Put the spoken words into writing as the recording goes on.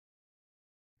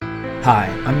Hi,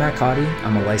 I'm Matt Cotty.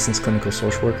 I'm a licensed clinical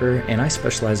social worker, and I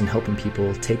specialize in helping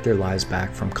people take their lives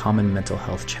back from common mental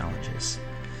health challenges.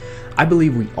 I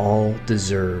believe we all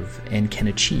deserve and can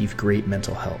achieve great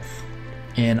mental health.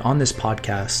 And on this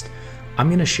podcast, I'm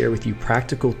going to share with you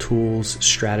practical tools,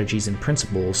 strategies, and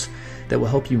principles that will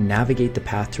help you navigate the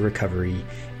path to recovery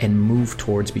and move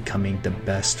towards becoming the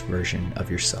best version of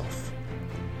yourself.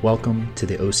 Welcome to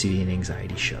the OCD and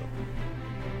Anxiety Show.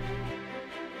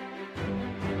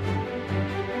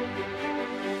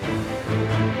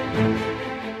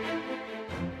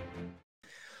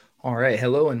 All right.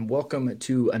 Hello and welcome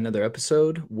to another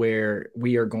episode where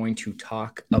we are going to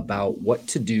talk about what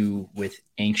to do with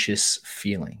anxious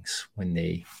feelings when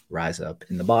they rise up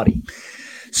in the body.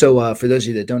 So for those of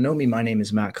you that don't know me, my name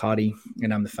is Matt Cotty,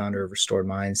 and I'm the founder of Restored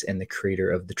Minds and the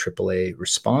creator of the AAA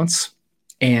Response.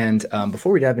 And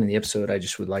before we dive into the episode, I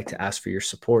just would like to ask for your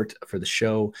support for the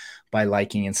show by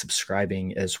liking and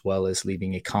subscribing, as well as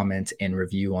leaving a comment and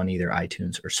review on either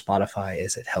iTunes or Spotify,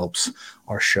 as it helps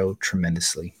our show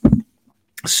tremendously.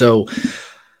 So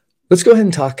let's go ahead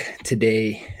and talk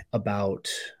today about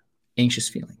anxious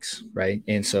feelings, right?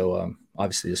 And so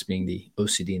obviously this being the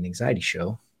OCD and Anxiety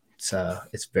Show,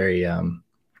 it's very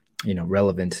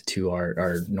relevant to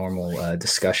our normal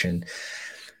discussion.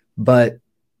 But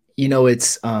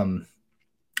this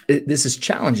is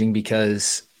challenging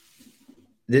because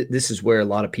this is where a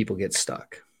lot of people get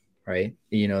stuck, right?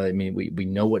 We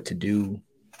know what to do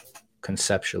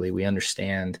conceptually. We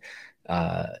understand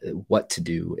what to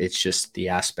do. It's just the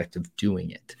aspect of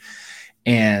doing it.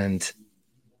 And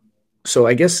so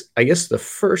I guess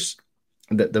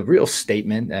the real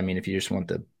statement, if you just want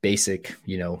the basic,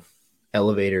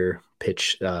 elevator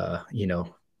pitch,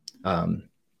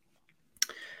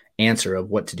 answer of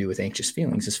what to do with anxious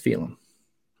feelings is feel them,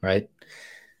 right?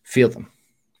 Feel them.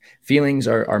 Feelings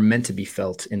are meant to be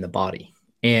felt in the body.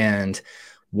 And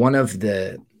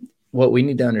what we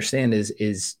need to understand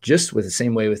is just with the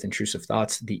same way with intrusive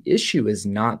thoughts, the issue is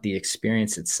not the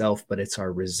experience itself, but it's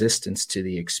our resistance to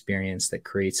the experience that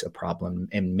creates a problem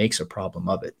and makes a problem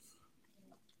of it.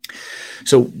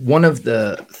 So one of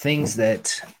the things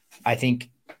that I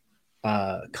think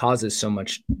causes so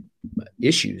much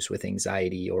issues with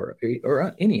anxiety or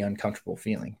any uncomfortable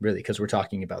feeling, really, because we're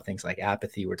talking about things like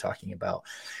apathy, we're talking about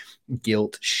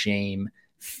guilt, shame,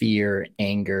 fear,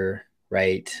 anger,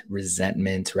 right?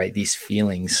 Resentment, right? These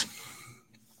feelings,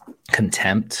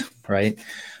 contempt, right?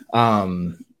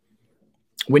 When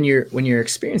you're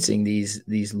experiencing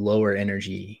these lower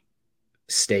energy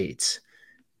states,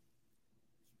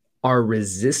 our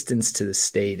resistance to the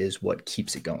state is what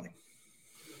keeps it going.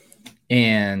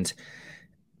 And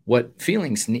what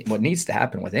needs to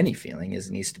happen with any feeling is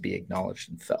it needs to be acknowledged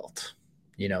and felt,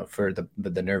 for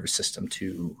the nervous system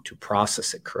to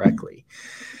process it correctly.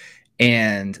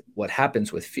 And what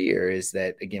happens with fear is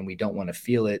that, again, we don't want to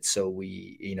feel it. So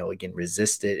we,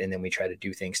 resist it. And then we try to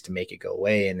do things to make it go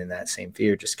away. And then that same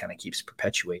fear just kind of keeps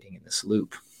perpetuating in this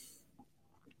loop.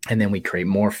 And then we create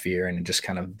more fear and it just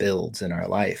kind of builds in our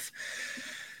life.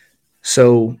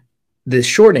 So the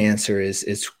short answer is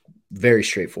it's very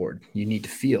straightforward. You need to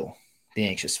feel the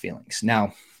anxious feelings.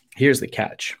 Now, here's the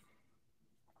catch.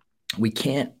 We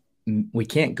can't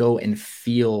go and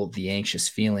feel the anxious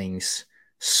feelings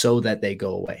so that they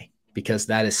go away, because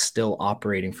that is still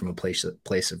operating from a place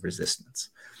of resistance.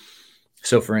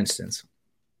 So for instance,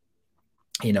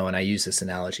 and I use this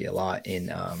analogy a lot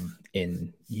in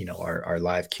our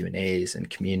live Q&As and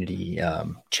community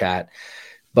chat.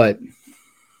 But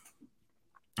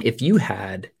if you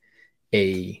had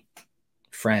a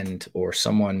friend or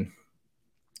someone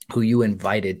who you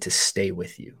invited to stay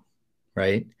with you,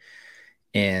 right?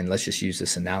 And let's just use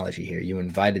this analogy here. You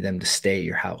invited them to stay at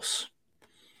your house.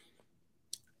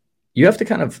 You have to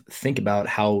kind of think about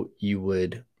how you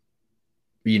would,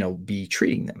 be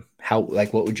treating them.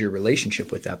 What would your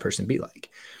relationship with that person be like?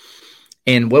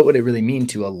 And what would it really mean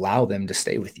to allow them to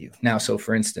stay with you? Now, so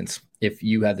for instance, if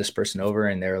you had this person over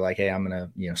and they're like, hey, I'm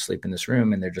going to, sleep in this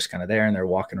room, and they're just kind of there and they're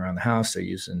walking around the house, they're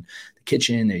using the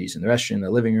kitchen, they're using the restroom, the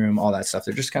living room, all that stuff.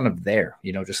 They're just kind of there,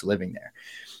 just living there.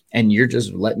 And you're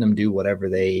just letting them do whatever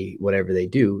they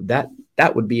do.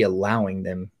 That would be allowing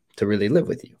them to really live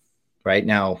with you. Right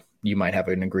now, you might have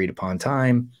an agreed upon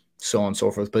time, so on and so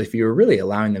forth. But if you were really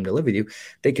allowing them to live with you,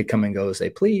 they could come and go as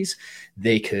they please.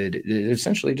 They could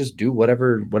essentially just do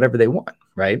whatever they want,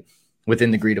 right? Within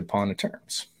the agreed upon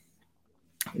terms.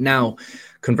 Now,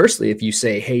 conversely, if you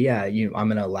say, hey, yeah, I'm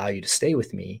going to allow you to stay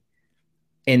with me,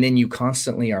 and then you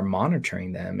constantly are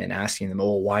monitoring them and asking them,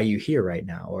 oh, why are you here right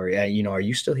now? Or, are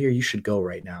you still here? You should go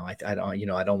right now. I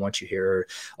don't want you here. Or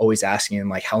always asking them,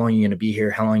 like, how long are you going to be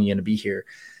here? How long are you going to be here?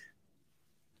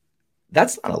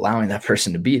 that's not allowing that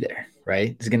person to be there,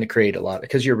 right? It's going to create a lot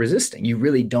because you're resisting. You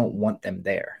really don't want them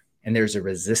there. And there's a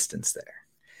resistance there.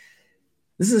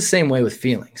 This is the same way with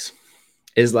feelings.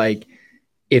 Is like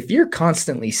if you're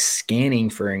constantly scanning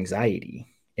for anxiety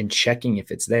and checking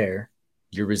if it's there,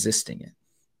 you're resisting it,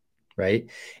 right?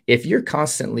 If you're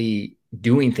constantly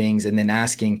doing things and then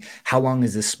asking, how long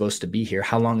is this supposed to be here?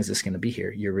 How long is this going to be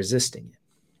here? You're resisting it.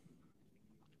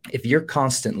 If you're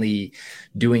constantly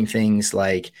doing things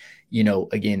like,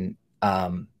 again,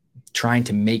 trying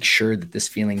to make sure that this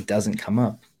feeling doesn't come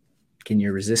up,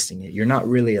 you're resisting it. You're not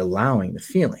really allowing the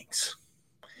feelings.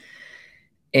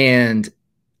 And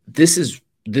this is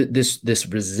this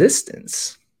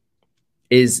resistance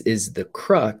is the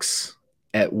crux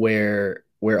at where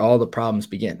all the problems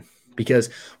begin. Because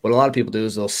what a lot of people do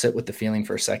is they'll sit with the feeling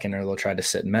for a second, or they'll try to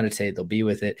sit and meditate, they'll be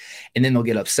with it, and then they'll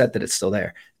get upset that it's still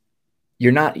there.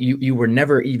 You were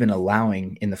never even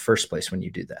allowing in the first place when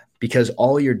you do that, because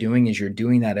all you're doing is you're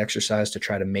doing that exercise to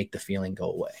try to make the feeling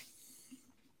go away.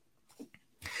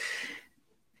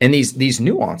 And these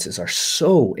nuances are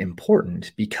so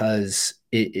important because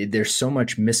there's so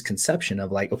much misconception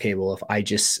of like, okay, well, if I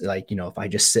just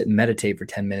sit and meditate for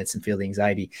 10 minutes and feel the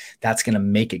anxiety, that's going to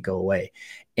make it go away.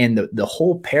 And the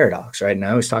whole paradox, right? And I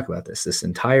always talk about this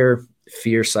entire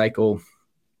fear cycle,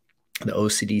 the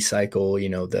OCD cycle,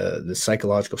 the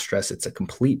psychological stress, it's a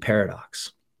complete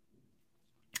paradox.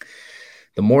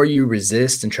 The more you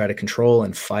resist and try to control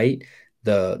and fight,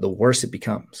 the worse it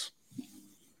becomes.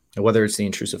 Whether it's the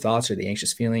intrusive thoughts or the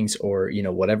anxious feelings or,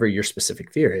 whatever your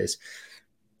specific fear is,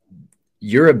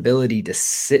 your ability to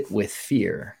sit with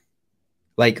fear,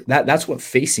 like that's what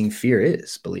facing fear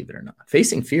is, believe it or not.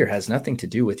 Facing fear has nothing to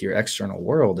do with your external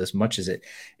world as much as it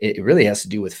really has to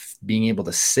do with being able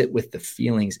to sit with the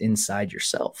feelings inside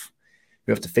yourself.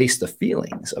 You have to face the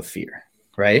feelings of fear,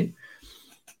 right?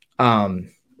 And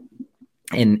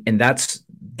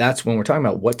that's when we're talking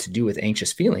about what to do with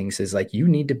anxious feelings, is like you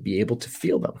need to be able to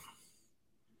feel them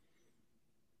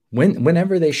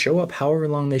whenever they show up, however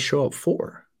long they show up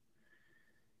for.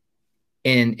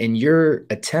 And your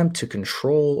attempt to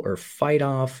control or fight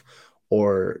off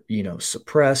or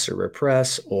suppress or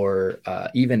repress or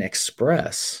even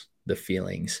express the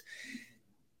feelings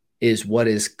is what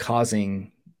is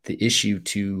causing the issue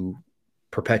to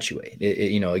perpetuate.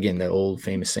 Again, the old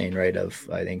famous saying, right, of,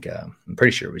 I think I'm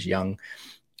pretty sure it was Jung,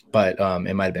 but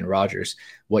it might have been Rogers,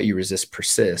 what you resist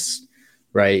persists,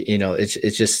 right?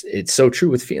 It's so true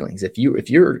with feelings. If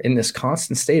you're in this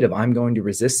constant state of, I'm going to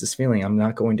resist this feeling, I'm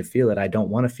not going to feel it, I don't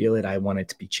want to feel it, I want it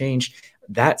to be changed,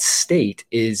 that state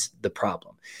is the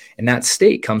problem. And that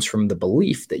state comes from the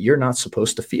belief that you're not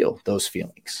supposed to feel those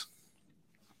feelings.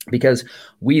 Because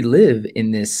we live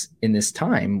in this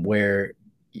time where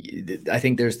I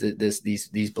think there's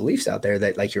these beliefs out there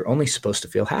that like you're only supposed to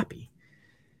feel happy.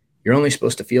 You're only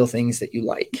supposed to feel things that you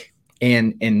like.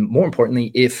 And more importantly,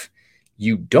 if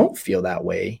you don't feel that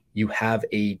way, you have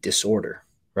a disorder,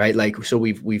 right? Like, so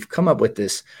we've come up with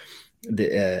this,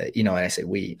 and I say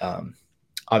we,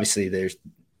 obviously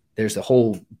there's a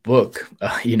whole book,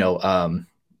 with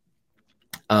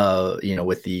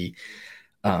the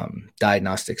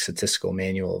Diagnostic Statistical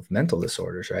Manual of Mental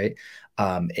Disorders, right?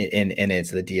 And it's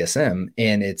the DSM,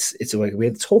 and it's like we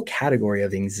have this whole category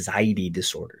of anxiety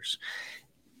disorders.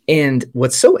 And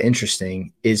what's so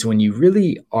interesting is when you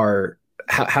really are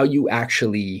how you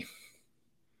actually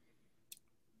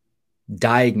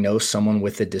diagnose someone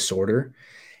with a disorder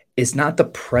is not the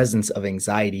presence of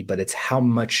anxiety, but it's how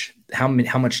much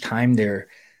time they're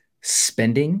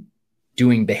spending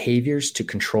doing behaviors to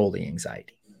control the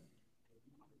anxiety.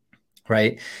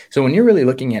 Right. So when you're really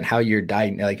looking at how you're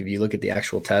like if you look at the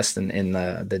actual test and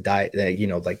the diet,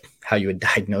 like how you would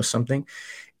diagnose something,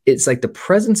 it's like the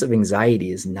presence of anxiety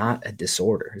is not a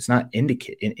disorder. It's not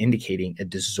indicating a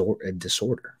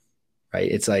disorder,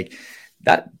 right? It's like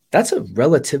that's a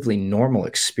relatively normal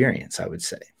experience, I would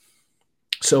say.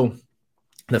 So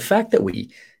the fact that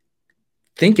we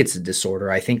think it's a disorder,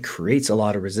 I think creates a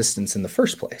lot of resistance in the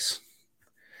first place,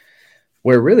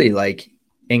 where really like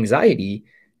anxiety,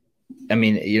 I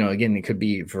mean, again, it could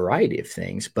be a variety of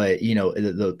things, but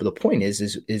the point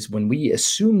is when we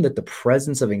assume that the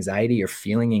presence of anxiety or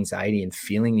feeling anxiety and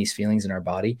feeling these feelings in our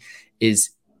body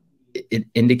it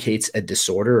indicates a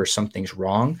disorder or something's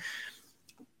wrong.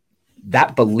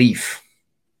 That belief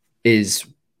is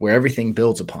where everything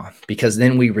builds upon, because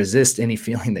then we resist any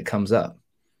feeling that comes up,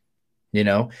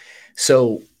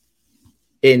 So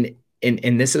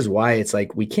And this is why it's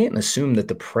like we can't assume that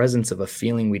the presence of a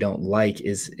feeling we don't like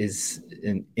is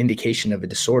an indication of a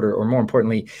disorder. Or more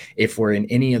importantly, if we're in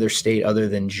any other state other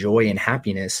than joy and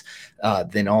happiness,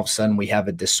 then all of a sudden we have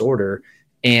a disorder.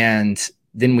 And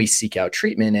then we seek out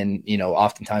treatment. And,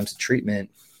 oftentimes the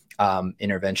treatment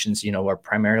interventions, are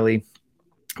primarily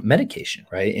medication,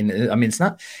 right? And I mean,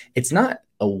 it's not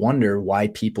a wonder why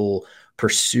people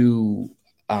pursue,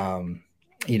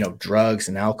 drugs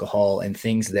and alcohol and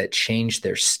things that change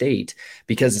their state,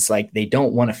 because it's like they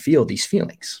don't want to feel these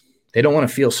feelings. They don't want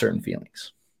to feel certain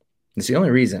feelings. It's the only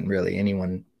reason really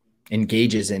anyone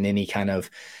engages in any kind of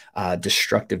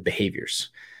destructive behaviors,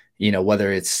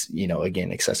 whether it's,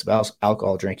 again, excessive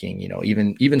alcohol drinking,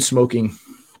 even smoking,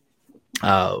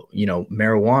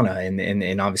 marijuana,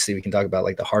 and obviously we can talk about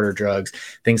like the harder drugs,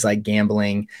 things like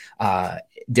gambling,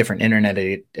 different internet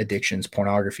addictions,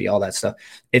 pornography, all that stuff.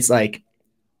 It's like,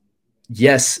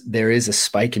 yes, there is a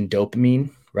spike in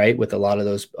dopamine, right, with a lot of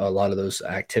those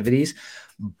activities,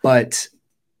 but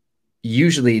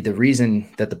usually the reason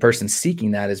that the person's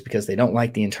seeking that is because they don't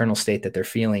like the internal state that they're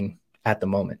feeling at the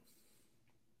moment,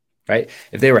 right?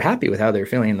 If they were happy with how they're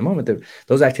feeling in the moment,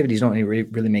 those activities don't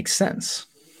really make sense,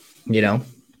 and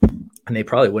they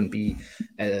probably wouldn't be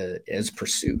as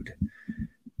pursued.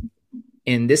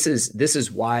 And this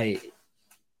is why,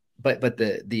 but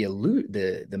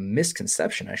the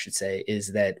misconception, I should say,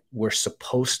 is that we're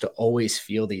supposed to always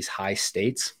feel these high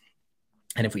states.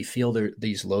 And if we feel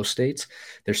these low states,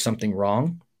 there's something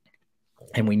wrong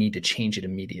and we need to change it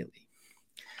immediately.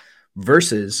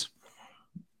 Versus,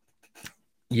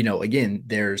 again,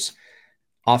 there's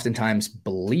oftentimes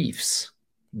beliefs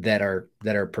that are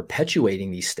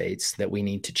perpetuating these states that we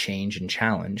need to change and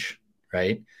challenge,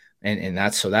 right? And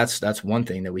that's one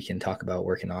thing that we can talk about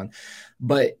working on.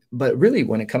 But really,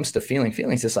 when it comes to feelings,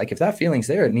 it's like, if that feeling's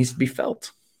there, it needs to be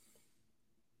felt.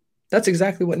 That's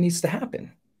exactly what needs to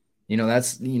happen.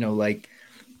 That's, like,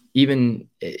 even,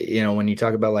 when you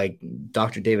talk about like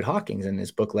Dr. David Hawkins and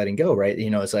his book, Letting Go, right?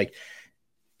 It's like,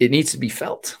 it needs to be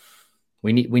felt.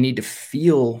 We need to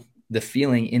feel the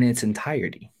feeling in its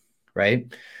entirety, right?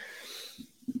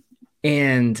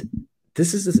 And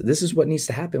this is what needs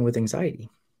to happen with anxiety.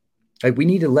 Like, we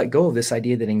need to let go of this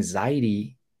idea that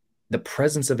anxiety, the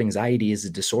presence of anxiety, is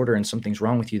a disorder and something's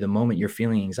wrong with you the moment you're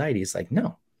feeling anxiety. It's like,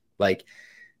 no, like,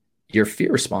 your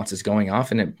fear response is going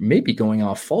off, and it may be going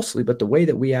off falsely, but the way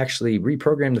that we actually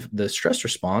reprogram the stress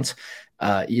response,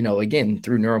 again,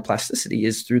 through neuroplasticity,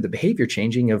 is through the behavior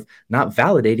changing of not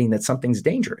validating that something's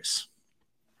dangerous.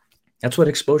 That's what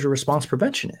exposure response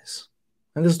prevention is.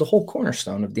 And this is the whole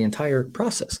cornerstone of the entire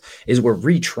process, is we're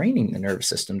retraining the nervous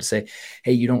system to say,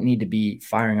 hey, you don't need to be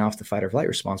firing off the fight or flight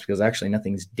response, because actually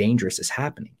nothing's dangerous is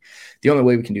happening. The only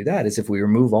way we can do that is if we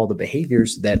remove all the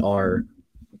behaviors that are,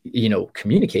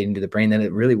 communicating to the brain that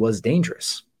it really was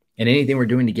dangerous. And anything we're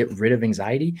doing to get rid of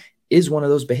anxiety is one of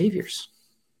those behaviors.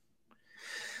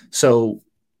 So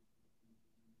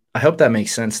I hope that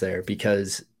makes sense there,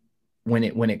 because when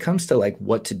it comes to like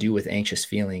what to do with anxious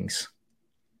feelings,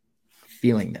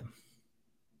 feeling them,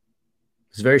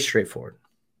 it's very straightforward.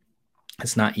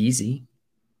 It's not easy.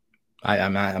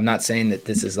 I'm not saying that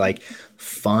this is like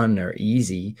fun or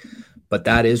easy, but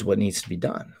that is what needs to be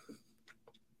done.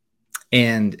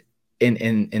 And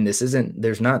this isn't,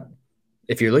 there's not,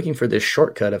 if you're looking for this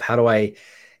shortcut of how do I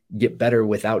get better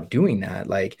without doing that,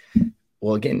 like,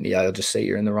 well, again, yeah, I'll just say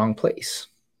you're in the wrong place,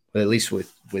 but at least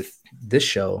with this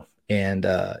show. And,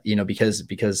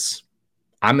 because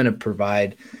I'm going to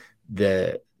provide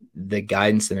the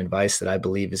guidance and advice that I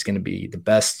believe is going to be the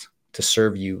best to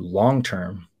serve you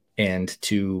long-term, and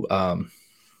to,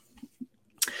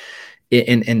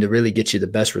 and to really get you the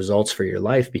best results for your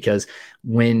life. Because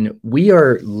when we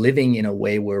are living in a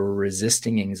way where we're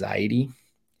resisting anxiety,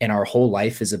 and our whole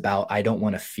life is about, I don't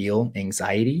want to feel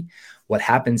anxiety, what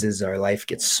happens is our life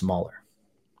gets smaller,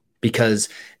 because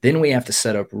then we have to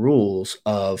set up rules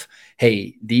of,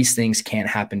 hey, these things can't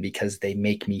happen because they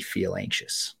make me feel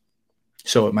anxious.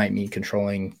 So it might mean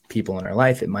controlling people in our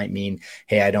life. It might mean,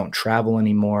 hey, I don't travel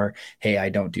anymore. Hey, I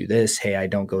don't do this. Hey, I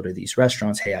don't go to these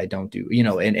restaurants. Hey, I don't do,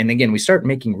 and again, we start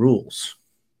making rules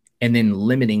and then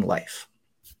limiting life.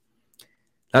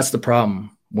 That's the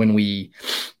problem when we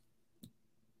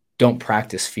don't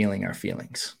practice feeling our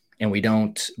feelings, and we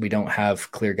don't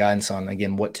have clear guidance on,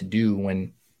 again, what to do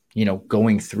when,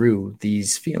 going through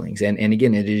these feelings. And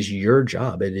again, it is your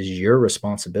job. It is your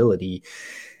responsibility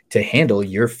to handle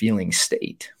your feeling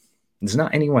state. It's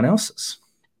not anyone else's.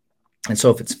 And so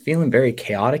if it's feeling very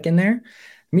chaotic in there, it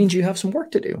means you have some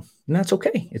work to do, and that's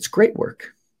okay. It's great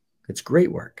work. It's great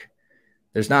work.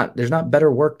 There's not better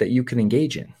work that you can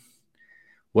engage in.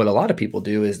 What a lot of people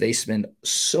do is they spend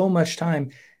so much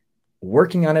time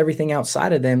working on everything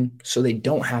outside of them so they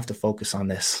don't have to focus on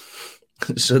this,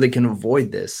 so they can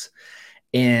avoid this.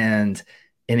 And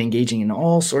and engaging in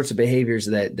all sorts of behaviors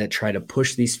that try to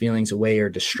push these feelings away or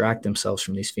distract themselves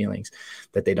from these feelings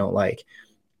that they don't like.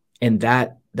 And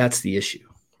that's the issue,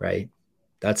 right?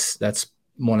 That's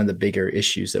one of the bigger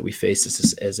issues that we face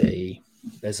as a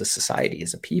society,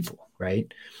 as a people, right?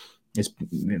 Is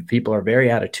people are very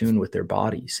out of tune with their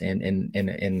bodies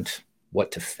and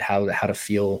how to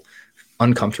feel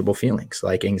uncomfortable feelings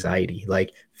like anxiety,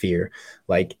 like fear,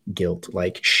 like guilt,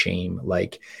 like shame,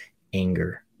 like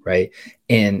anger, right?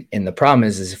 And the problem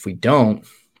is if we don't,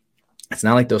 it's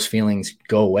not like those feelings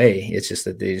go away. It's just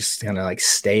that they just kind of like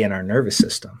stay in our nervous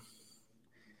system.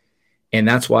 And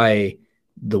that's why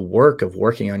the work of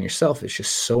working on yourself is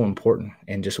just so important,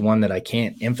 and just one that I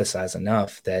can't emphasize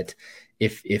enough, that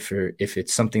if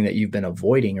it's something that you've been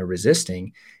avoiding or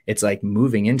resisting, it's like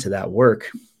moving into that work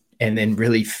and then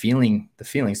really feeling the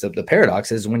feelings. The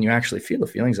paradox is when you actually feel the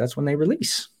feelings, that's when they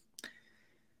release.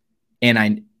 And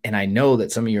I know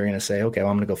that some of you are going to say, okay, well,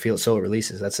 I'm going to go feel it so it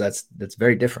releases. That's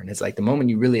very different. It's like the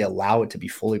moment you really allow it to be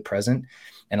fully present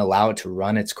and allow it to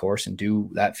run its course and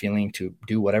do that feeling, to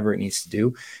do whatever it needs to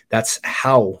do, that's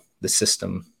how the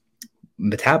system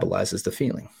metabolizes the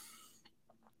feeling.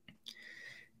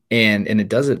 And it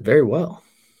does it very well,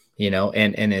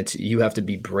 and it's, you have to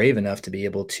be brave enough to be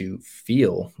able to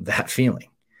feel that feeling.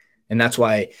 And that's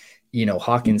why,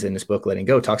 Hawkins in his book, Letting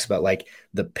Go, talks about like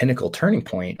the pinnacle turning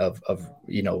point of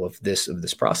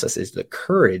this process is the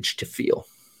courage to feel.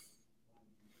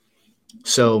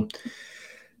 So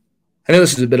I know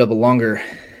this is a bit of a longer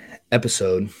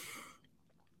episode,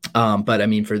 but I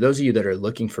mean, for those of you that are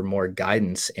looking for more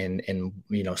guidance and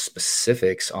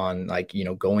specifics on like,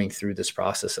 going through this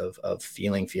process of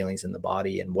feeling feelings in the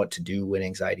body and what to do when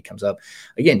anxiety comes up,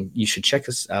 again, you should check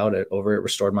us out over at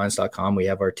restoredminds.com. We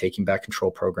have our Taking Back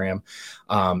Control program.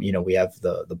 We have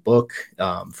the book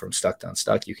from Stuck to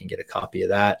Unstuck. You can get a copy of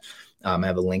that. I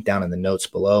have a link down in the notes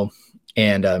below.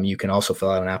 And you can also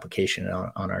fill out an application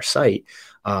on our site,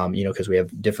 because we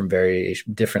have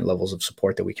different levels of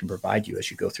support that we can provide you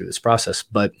as you go through this process.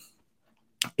 But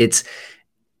it's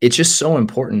just so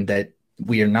important that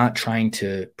we are not trying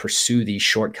to pursue these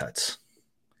shortcuts.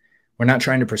 We're not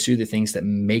trying to pursue the things that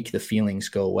make the feelings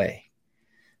go away,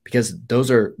 because those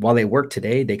are, while they work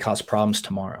today, they cause problems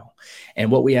tomorrow.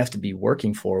 And what we have to be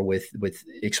working for with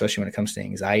especially when it comes to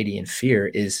anxiety and fear,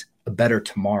 is a better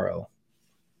tomorrow.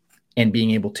 And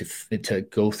being able to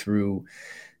go through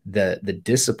the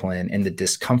discipline and the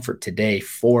discomfort today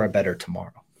for a better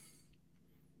tomorrow.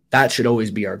 That should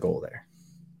always be our goal there.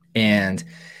 And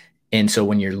so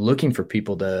when you're looking for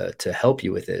people to help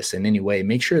you with this in any way,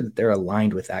 make sure that they're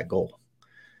aligned with that goal.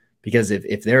 Because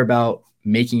if they're about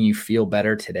making you feel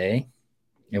better today,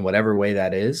 in whatever way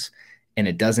that is, and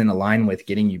it doesn't align with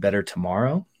getting you better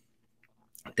tomorrow,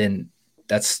 then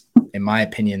that's, in my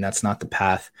opinion, that's not the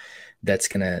path that's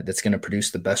gonna produce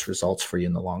the best results for you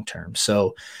in the long term.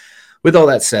 So with all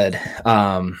that said,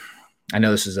 I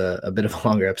know this is a bit of a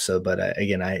longer episode, but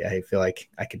again, I feel like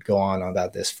I could go on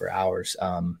about this for hours.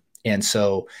 And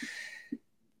so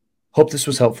hope this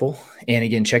was helpful. And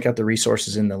again, check out the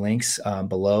resources in the links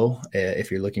below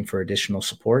if you're looking for additional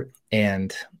support.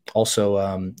 And also,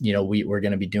 we're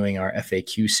going to be doing our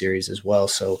FAQ series as well.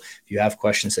 So if you have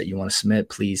questions that you want to submit,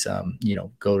 please,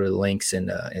 go to the links and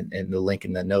the link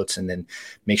in the notes, and then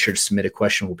make sure to submit a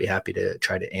question. We'll be happy to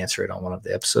try to answer it on one of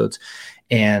the episodes.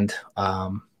 And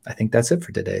I think that's it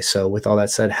for today. So with all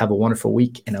that said, have a wonderful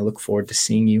week, and I look forward to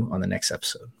seeing you on the next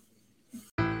episode.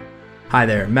 Hi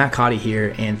there, Matt Cotty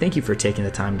here, and thank you for taking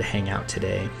the time to hang out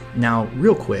today. Now,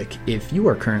 real quick, if you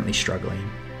are currently struggling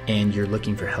and you're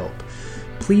looking for help,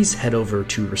 please head over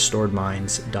to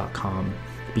restoredminds.com,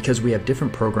 because we have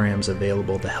different programs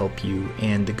available to help you.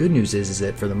 And the good news is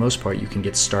that for the most part, you can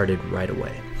get started right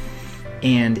away.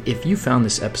 And if you found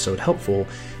this episode helpful,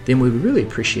 then we would really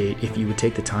appreciate if you would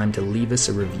take the time to leave us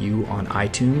a review on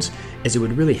iTunes, as it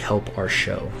would really help our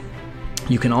show.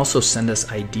 You can also send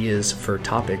us ideas for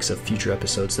topics of future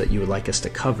episodes that you would like us to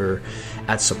cover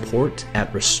at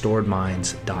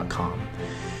support@restoredminds.com.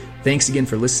 Thanks again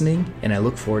for listening, and I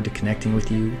look forward to connecting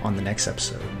with you on the next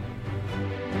episode.